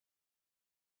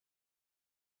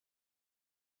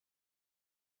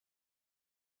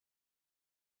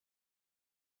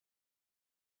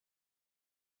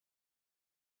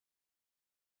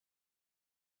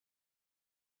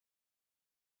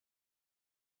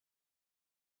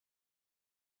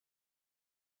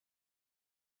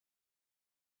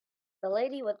The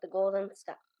lady with the golden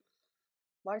staff.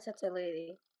 Why does that say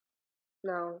lady?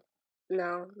 No,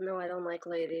 no, I don't like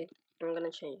lady. I'm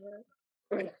gonna change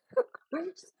that.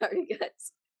 Sorry,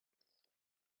 guys.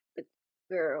 The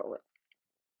girl with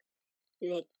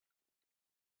leg.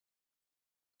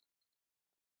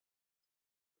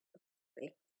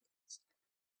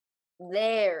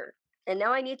 There. And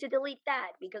now I need to delete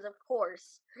that because, of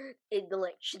course, it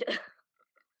glitched.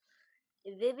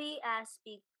 Vivi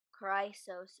Aspie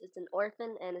Chrysos is an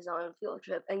orphan and is on a field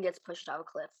trip and gets pushed off a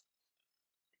cliff.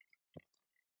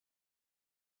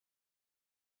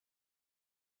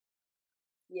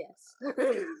 Yes.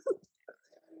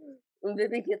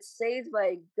 Vivi gets saved by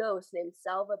a ghost named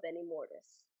Salva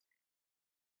Benimortis.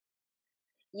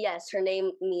 Yes, her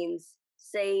name means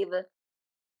save,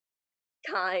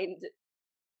 kind,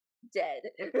 dead.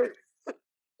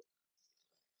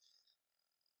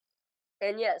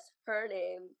 And yes, her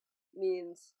name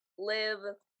means live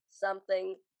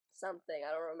something something.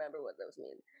 I don't remember what those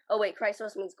mean. Oh wait,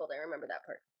 Chrysos means gold. I remember that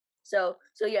part. So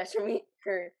yes,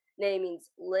 her name means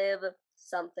live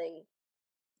something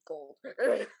gold.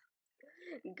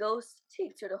 Ghost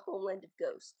takes her to homeland of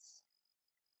ghosts.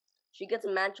 She gets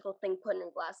a magical thing put in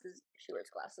her glasses. She wears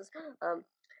glasses.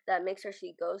 That makes her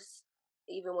see ghosts,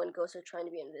 even when ghosts are trying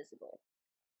to be invisible.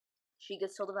 She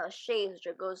gets told about shades, which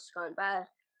are ghosts gone bad,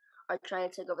 are trying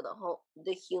to take over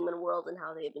the human world and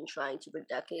how they've been trying to for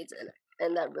decades,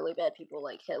 and that really bad people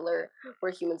like Hitler were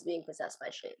humans being possessed by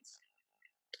shades.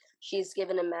 She's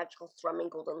given a magical thrumming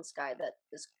golden sky that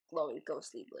is glowing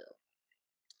ghostly blue.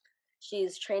 She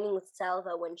is training with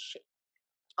Salva when she.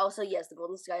 Also, yes, the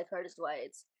golden sky part is why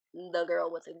it's the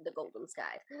girl with the golden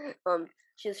sky.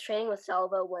 She's training with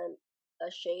Salva when a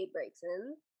shade breaks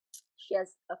in. She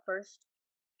has her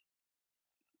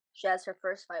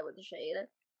first fight with the shade,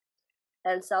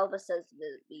 and Salva says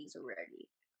Vivi's ready.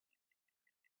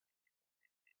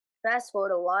 Fast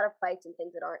forward, a lot of fights and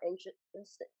things that aren't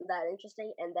that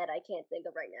interesting and that I can't think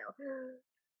of right now.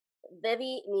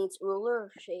 Vivi meets ruler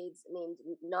of shades named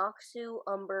Noxu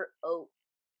Umber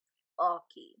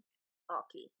Aki.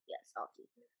 Aki, yes, Aki.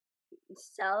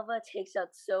 Salva takes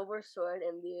out silver sword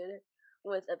imbued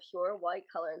with a pure white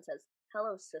color and says,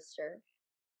 "Hello, sister."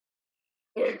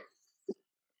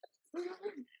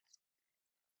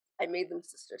 I made them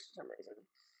sisters for some reason.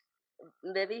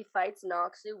 Vivi fights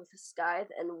Noxu with a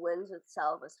scythe and wins with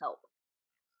Salva's help.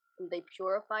 They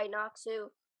purify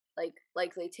Noxu,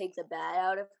 like they take the bad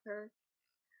out of her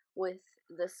with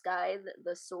the scythe,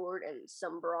 the sword, and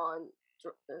some bronze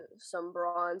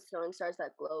throwing stars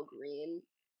that glow green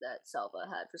that Salva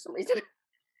had for some reason.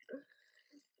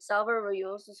 Salva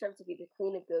reveals herself to be the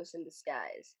queen of ghosts in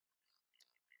disguise.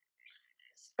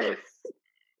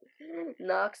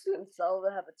 Noxu and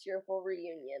Salva have a tearful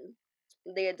reunion.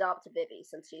 They adopt Vivi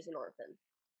since she's an orphan,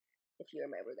 if you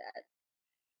remember that.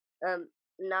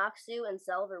 Noxu and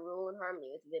Salva rule in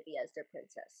harmony with Vivi as their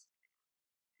princess.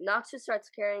 Noxu starts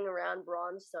carrying around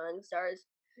bronze throwing stars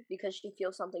because she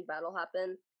feels something bad will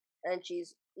happen, and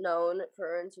she's known for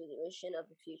her intuition of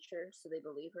the future, so they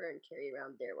believe her and carry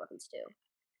around their weapons too.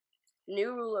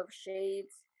 New ruler of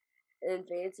shades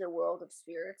invades the world of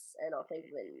spirits, and I'll think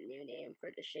of a new name for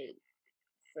the shade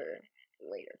for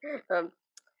later.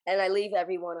 And I leave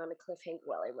everyone on a cliffhanger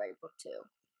while I write book 2.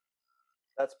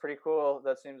 That's pretty cool.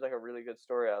 That seems like a really good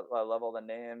story. I love all the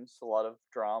names, a lot of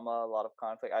drama, a lot of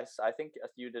conflict. I think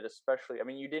you did especially. I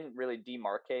mean, you didn't really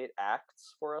demarcate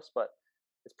acts for us, but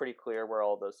it's pretty clear where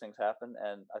all those things happen.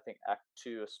 And I think Act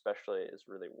 2 especially is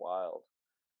really wild.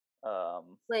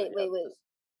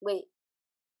 Wait.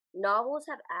 Novels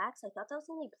have acts? I thought that was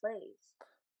only plays.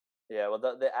 Yeah, well,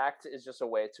 the act is just a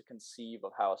way to conceive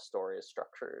of how a story is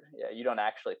structured. Yeah, you don't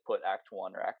actually put Act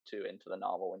 1 or Act 2 into the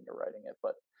novel when you're writing it,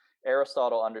 but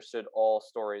Aristotle understood all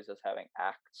stories as having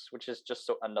acts, which is just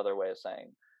another way of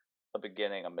saying a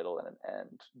beginning, a middle, and an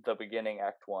end. The beginning,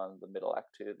 Act 1, the middle, Act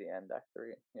 2, the end, Act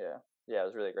 3. Yeah, it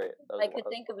was really great. I could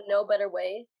think of no better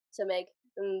way to make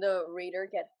the reader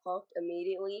get hooked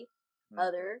immediately,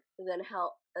 other than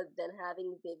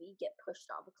having Vivi get pushed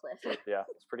off a cliff. Yeah,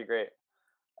 it's pretty great.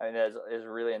 I mean, it is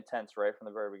really intense right from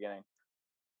the very beginning.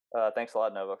 Thanks a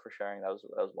lot, Nova, for sharing. That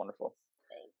was wonderful.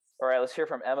 Thanks. All right, let's hear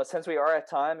from Emma. Since we are at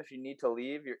time, if you need to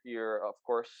leave, you're of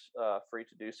course free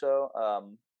to do so.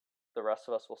 The rest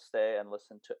of us will stay and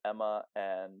listen to Emma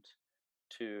and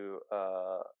to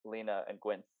Lena and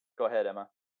Gwyn. Go ahead, Emma.